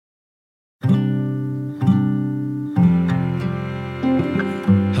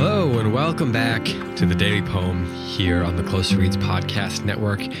Welcome back to the Daily Poem here on the Close Reads Podcast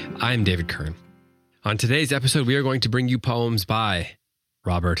Network. I'm David Kern. On today's episode, we are going to bring you poems by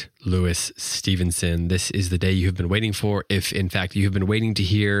Robert Louis Stevenson. This is the day you have been waiting for, if in fact you have been waiting to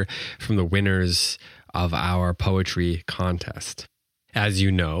hear from the winners of our poetry contest. As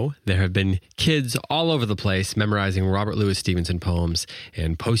you know, there have been kids all over the place memorizing Robert Louis Stevenson poems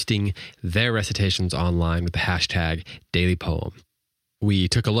and posting their recitations online with the hashtag #DailyPoem. We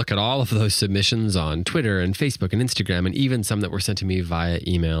took a look at all of those submissions on Twitter and Facebook and Instagram, and even some that were sent to me via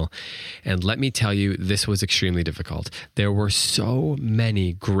email. And let me tell you, this was extremely difficult. There were so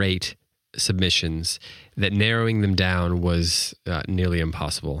many great submissions that narrowing them down was nearly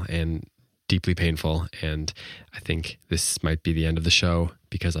impossible and deeply painful. And I think this might be the end of the show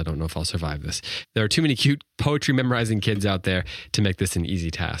because I don't know if I'll survive this. There are too many cute poetry memorizing kids out there to make this an easy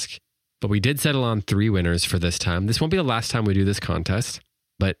task. But we did settle on 3 winners for this time. This won't be the last time we do this contest,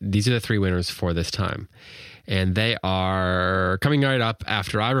 but these are the 3 winners for this time. And they are coming right up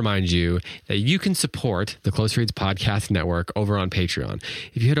after I remind you that you can support the Close Reads Podcast Network over on Patreon.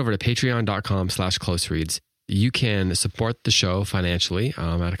 If you head over to patreon.com/closereads, you can support the show financially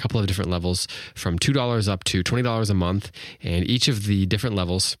at a couple of different levels, from $2 up to $20 a month. And each of the different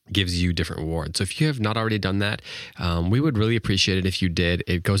levels gives you different rewards. So if you have not already done that, we would really appreciate it if you did.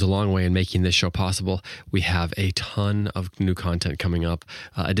 It goes a long way in making this show possible. We have a ton of new content coming up,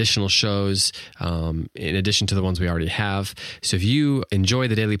 additional shows in addition to the ones we already have. So if you enjoy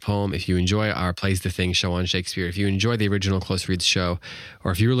the Daily Poem, if you enjoy our Plays the Thing show on Shakespeare, if you enjoy the original Close Reads show,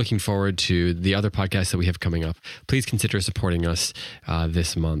 or if you're looking forward to the other podcasts that we have coming up, please consider supporting us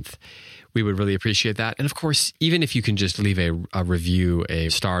this month. We would really appreciate that. And of course, even if you can just leave a review, a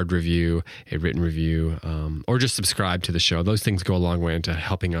starred review, a written review, or just subscribe to the show, those things go a long way into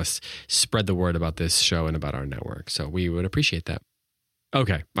helping us spread the word about this show and about our network. So we would appreciate that.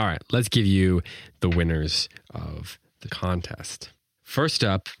 Okay. All right. Let's give you the winners of the contest. First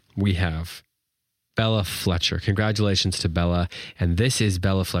up, we have Bella Fletcher. Congratulations to Bella. And this is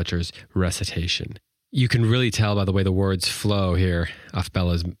Bella Fletcher's recitation. You can really tell by the way the words flow here off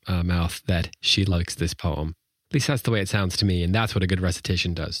Bella's mouth that she likes this poem. At least that's the way it sounds to me, and that's what a good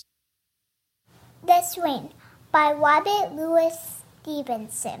recitation does. The Swing by Robert Louis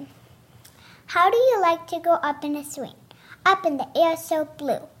Stevenson. How do you like to go up in a swing, up in the air so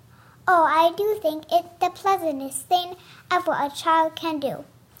blue? Oh, I do think it's the pleasantest thing ever a child can do.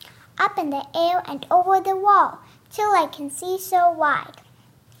 Up in the air and over the wall, till I can see so wide.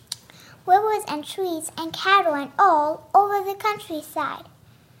 Rivers and trees and cattle and all over the countryside.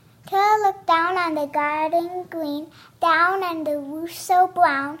 Till I look down on the garden green, down on the roof so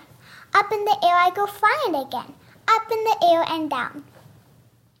brown. Up in the air I go flying again, up in the air and down.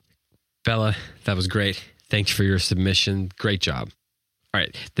 Bella, that was great. Thanks for your submission. Great job. All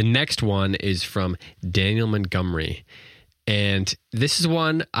right, the next one is from Daniel Montgomery. And this is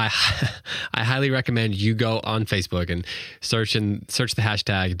one I highly recommend you go on Facebook and search the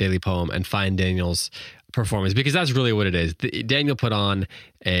hashtag Daily Poem and find Daniel's performance, because that's really what it is. Daniel put on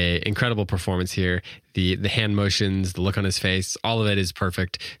an incredible performance here. The hand motions, the look on his face, all of it is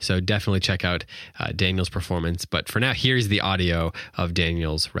perfect. So definitely check out Daniel's performance. But for now, here's the audio of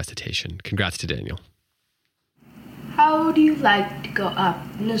Daniel's recitation. Congrats to Daniel. How do you like to go up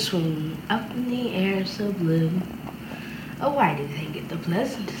in a swing, up in the air so blue? Oh, I do think it the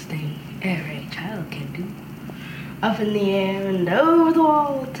pleasantest thing every child can do. Up in the air and over the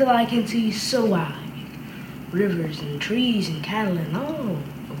wall, till I can see so wide. Rivers and trees and cattle and all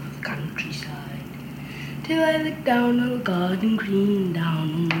over the countryside. Till I look down on the garden green,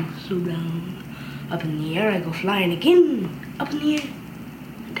 down on the roof so down. Up in the air I go flying again, up in the air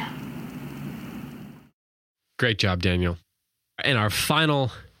and down. Great job, Daniel. And our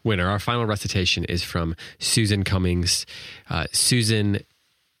final winner, our final recitation, is from Susan Cummings. Susan,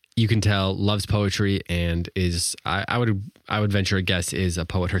 you can tell, loves poetry and is, I would venture a guess, is a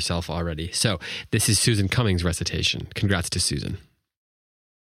poet herself already. So this is Susan Cummings' recitation. Congrats to Susan.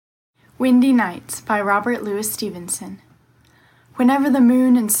 Windy Nights by Robert Louis Stevenson. Whenever the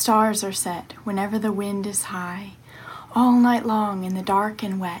moon and stars are set, whenever the wind is high, all night long in the dark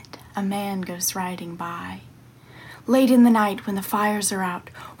and wet, a man goes riding by. Late in the night when the fires are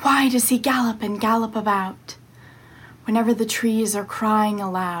out, why does he gallop and gallop about? Whenever the trees are crying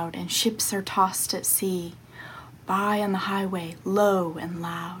aloud and ships are tossed at sea, by on the highway, low and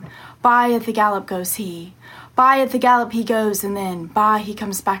loud, by at the gallop goes he. By at the gallop he goes, and then by he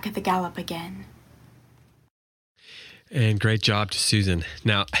comes back at the gallop again. And great job to Susan.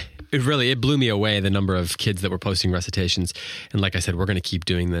 Now, it blew me away, the number of kids that were posting recitations. And like I said, we're going to keep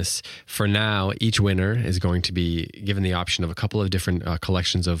doing this. For now, each winner is going to be given the option of a couple of different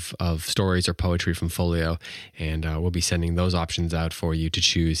collections of stories or poetry from Folio. And we'll be sending those options out for you to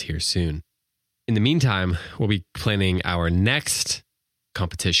choose here soon. In the meantime, we'll be planning our next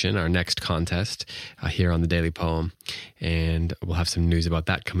competition, our next contest here on the Daily Poem. And we'll have some news about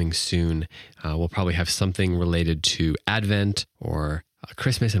that coming soon. We'll probably have something related to Advent or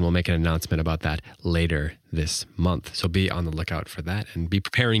Christmas, and we'll make an announcement about that later this month. So be on the lookout for that and be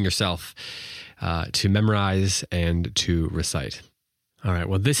preparing yourself to memorize and to recite. All right.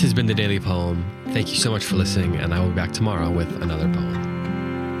 Well, this has been the Daily Poem. Thank you so much for listening, and I will be back tomorrow with another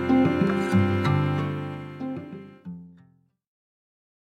poem.